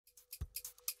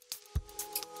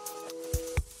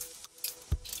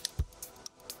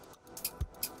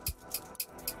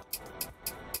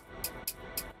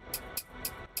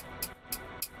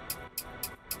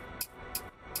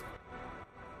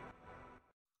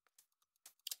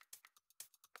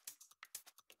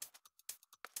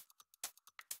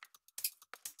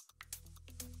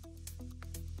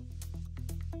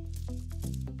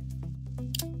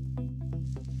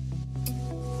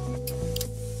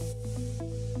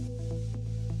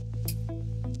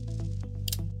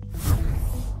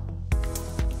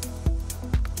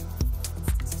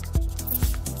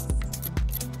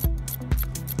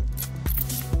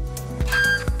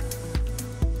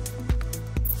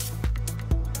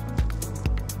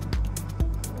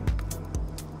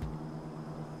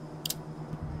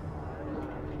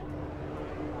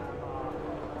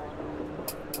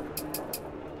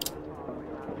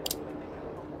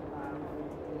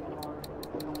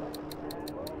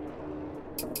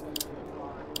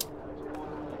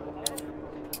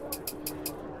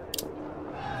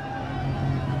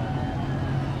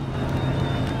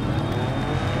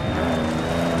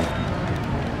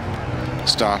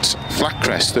starts flat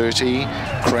crest 30,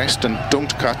 crest and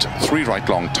don't cut 3 right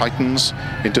long tightens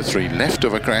into 3 left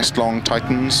over crest long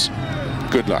tightens.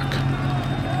 Good luck.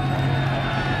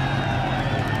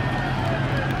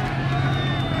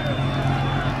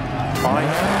 Five,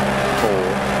 4,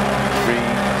 3,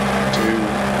 2,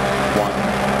 1,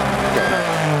 go.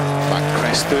 Flat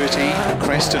crest 30,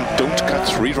 crest and don't cut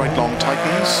 3 right long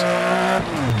tightens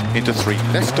into 3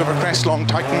 left over crest long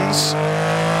tightens.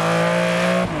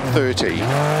 30. 3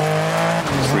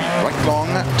 right long,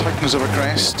 tightens over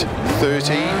crest,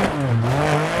 30.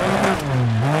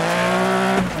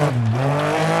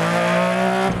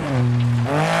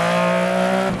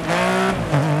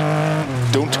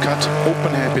 Don't cut,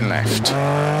 open hairpin left.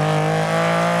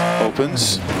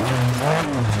 Opens.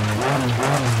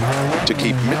 To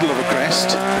keep middle of a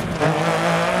crest.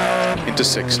 Into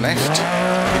 6 left.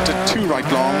 Into 2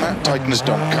 right long, tightens,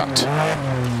 don't cut.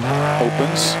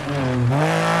 Opens.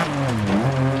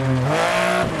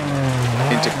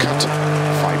 Into cut,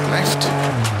 5 left.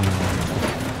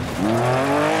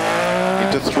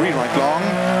 Into 3 right long,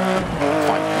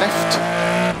 5 left.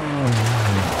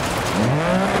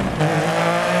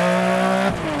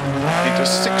 Into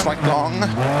 6 right long,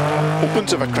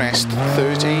 opens over crest,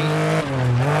 30.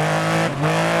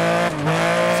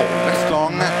 4 left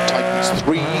long, tightens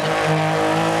 3.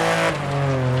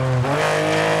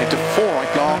 Into 4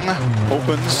 right long,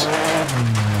 opens.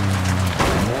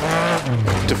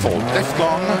 To 4 left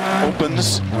long,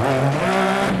 opens.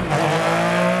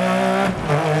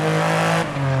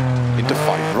 Into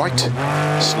 5 right,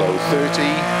 slow 30,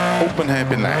 open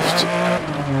hairpin left.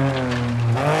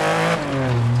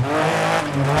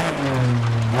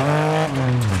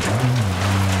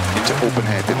 Into open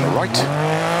hairpin right.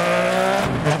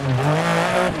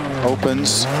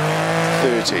 Opens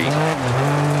 30.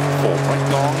 4 right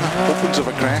long, opens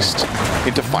over crest.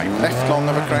 Into 5 left long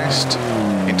over crest.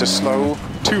 Into slow,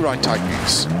 2 right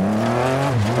tightens.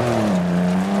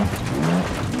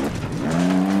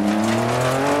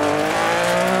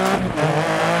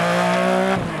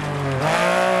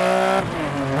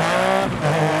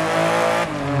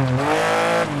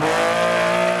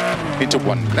 Into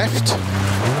 1 left.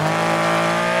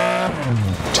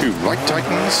 2 right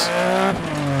tightens.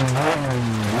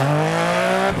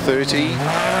 30,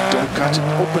 don't cut,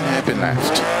 open hairpin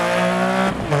left.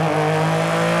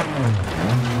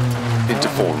 Into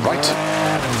 4 right.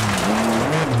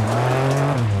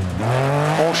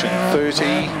 Caution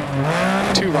 30,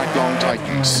 2 right long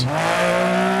tightens.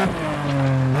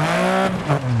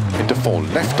 Into 4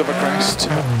 left of a crest,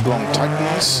 long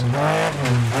tightens.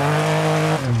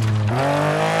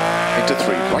 Into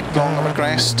 3 right long of a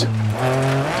crest.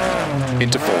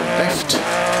 Into 4 left.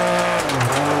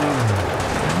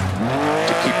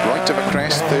 Right of a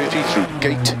crest, 30 through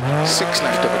gate, 6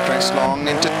 left of a crest long,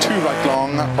 into 2 right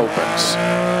long, opens.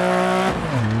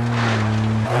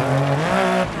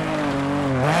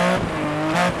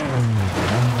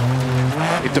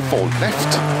 Into 4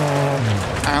 left,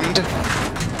 and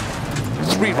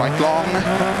 3 right long,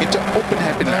 into open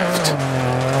hairpin left.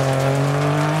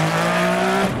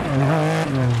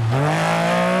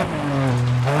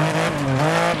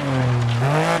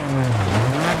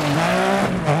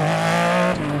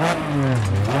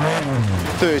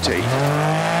 30. 4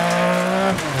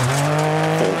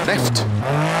 left,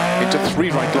 into 3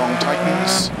 right long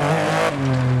tightens.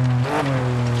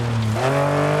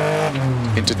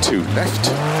 Into 2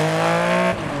 left.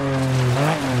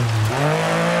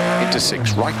 Into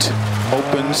 6 right,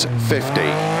 opens 50.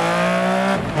 3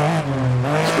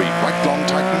 right long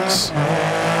tightens.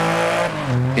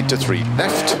 Into 3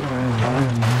 left.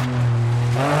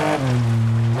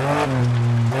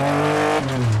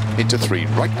 Into 3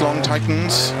 right long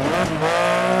tightens.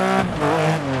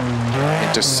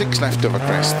 Into 6 left over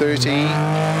crest 30.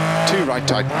 2 right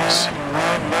tightens.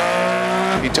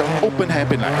 Into open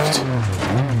hairpin left.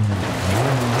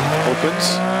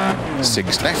 Opens.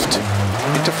 6 left.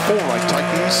 Into 4 right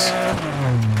tightens.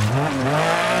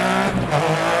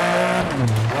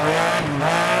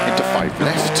 Into 5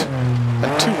 left.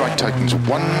 And 2 right tightens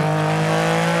 1.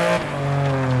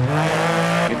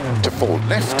 Into 4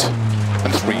 left.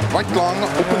 And 3 right long,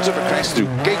 opens over crest through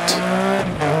gate.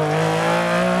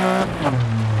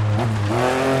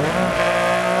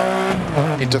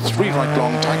 Into 3 right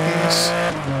long tightens.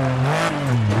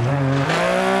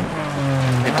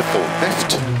 Into 4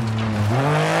 left.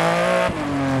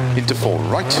 Into 4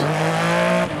 right.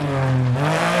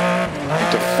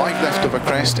 Into 5 left over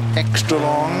crest, extra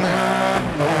long.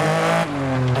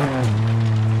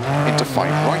 Into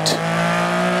 5 right.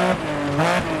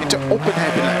 Into open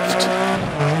hairpin left.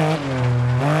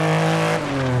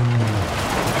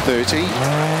 30,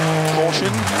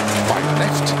 caution, 5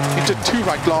 left, into 2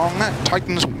 right long,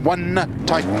 tightens, 1,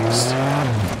 tightens.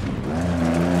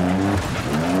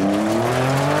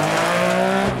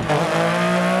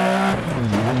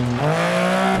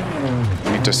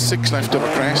 Into 6 left over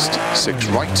crest, 6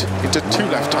 right, into 2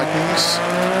 left tightens.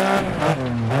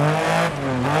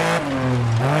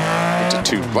 Into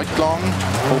 2 right long,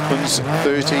 opens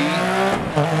 30.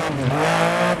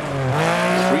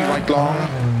 3 right long.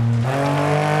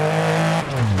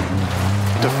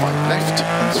 Into 5 left,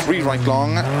 and 3 right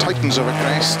long, tightens over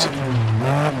crest.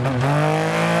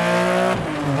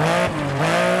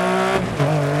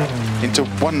 Into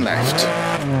 1 left.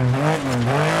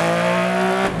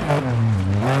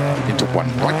 Into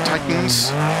 1 right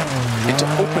tightens, into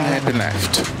open hairpin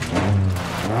left.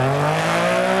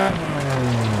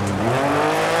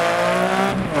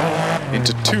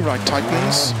 Into 2 right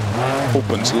tightens,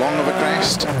 opens long over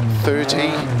crest,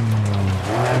 30.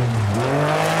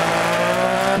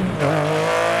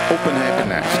 Open hairpin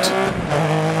left.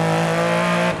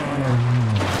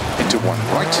 Into 1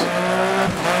 right.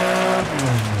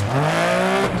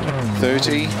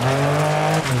 30.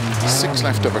 6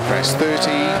 left over crest, 30,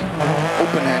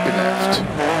 open hairpin left.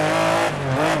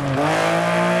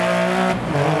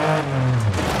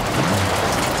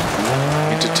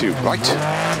 Into 2 right,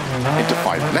 into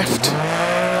 5 left,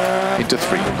 into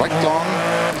 3 right long,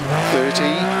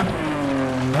 30,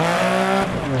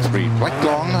 3 right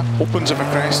long, opens over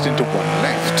crest into 1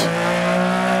 left.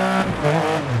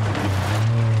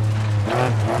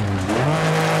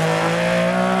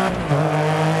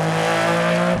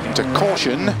 Into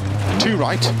caution, 2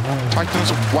 right,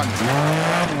 tightens 1.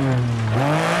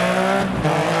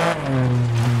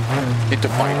 Into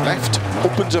 5 left,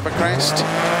 opens over crest.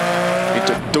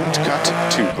 Into don't cut,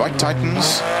 2 right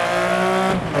tightens.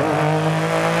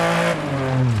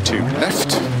 2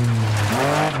 left.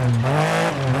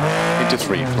 Into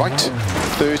 3 right,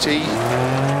 30.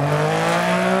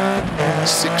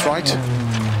 6 right,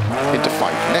 into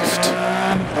 5 left.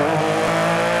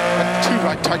 And 2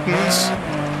 right tightens.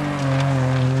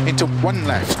 Into 1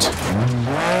 left,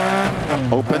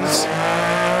 opens,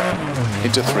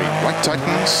 into 3 right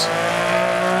tightens,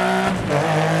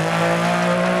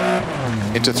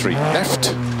 into 3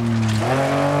 left,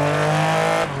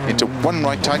 into 1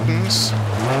 right tightens,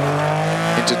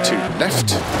 into 2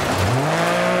 left,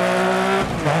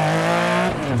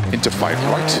 into 5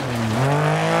 right,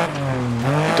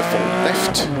 into 4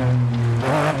 left,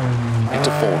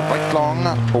 into 4 right long,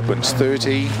 opens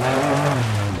 30,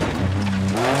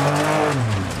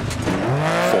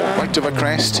 4 right over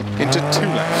crest, into 2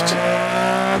 left.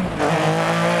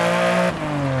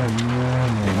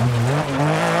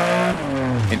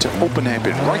 Into open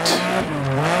hairpin right.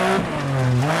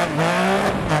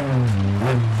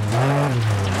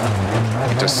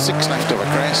 Into 6 left over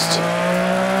crest.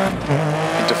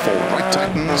 Into 4 right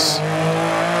tightens.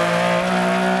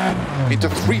 Into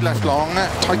 3 left long,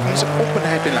 tightens, open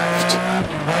hairpin left.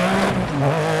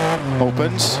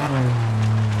 Opens.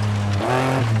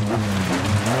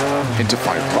 Into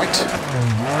 5 right,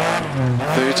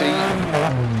 30,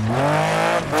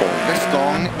 4 left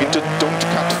long, into don't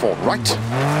cut 4 right,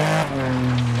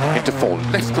 into 4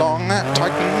 left long,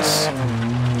 tightens,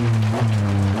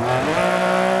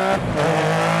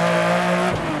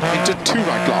 into 2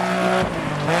 right long,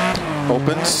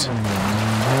 opens,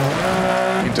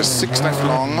 into 6 left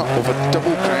long, over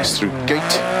double crest through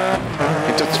gate,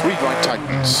 into 3 right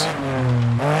tightens.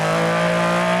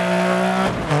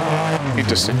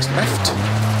 Into 6 left,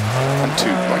 and 2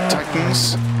 right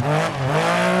tightens,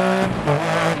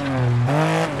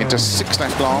 into 6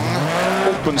 left long,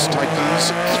 opens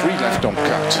tightens, 3 left don't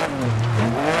cut,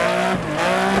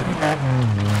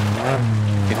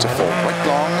 into 4 right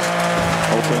long,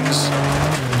 opens,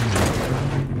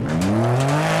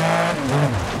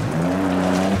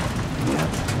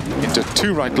 into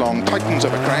 2 right long, tightens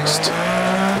over crest,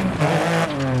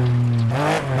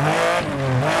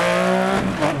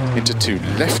 into 2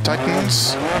 left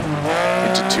tightens,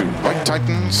 into 2 right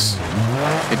tightens,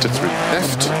 into 3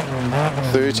 left,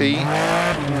 30,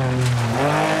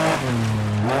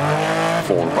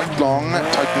 4 right long,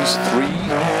 tightens 3,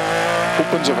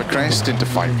 opens over crest, into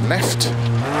 5 left,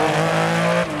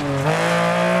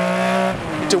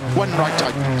 into 1 right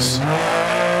tightens,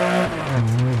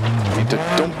 into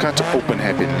don't cut, open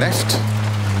hairpin left,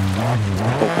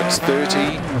 opens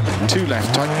 30, 2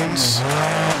 left tightens,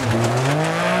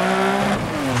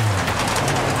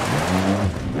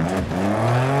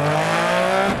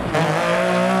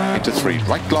 into 3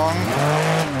 right long,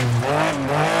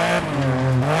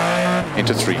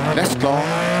 into 3 left long,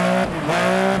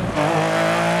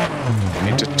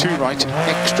 into 2 right,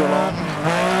 extra long,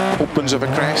 opens over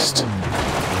crest,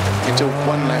 into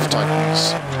 1 left,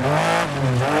 tightens.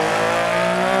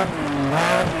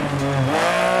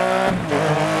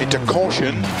 Into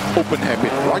caution, open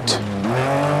hairpin right,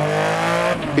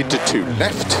 into 2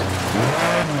 left,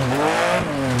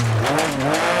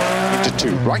 into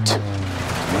 2 right,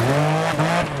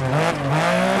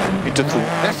 into 3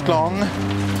 left long,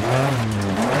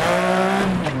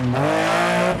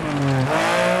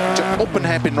 into open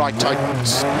hairpin right,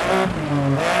 tightens,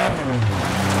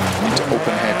 into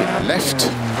open hairpin left,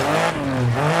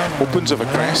 opens over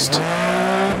crest,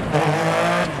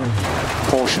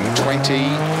 caution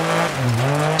 20,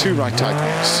 2 right,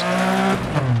 tightens,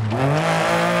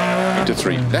 into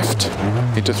 3 left,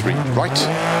 into 3 right,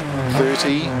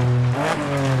 30,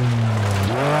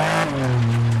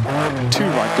 2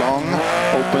 right long,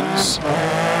 opens,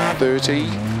 30,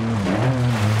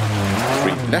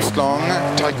 3 left long,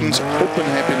 tightens, open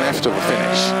hairpin left over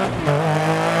finish.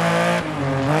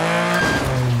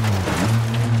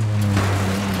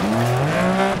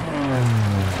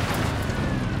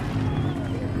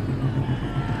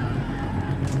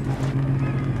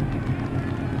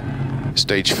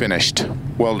 Stage finished.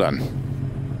 Well done.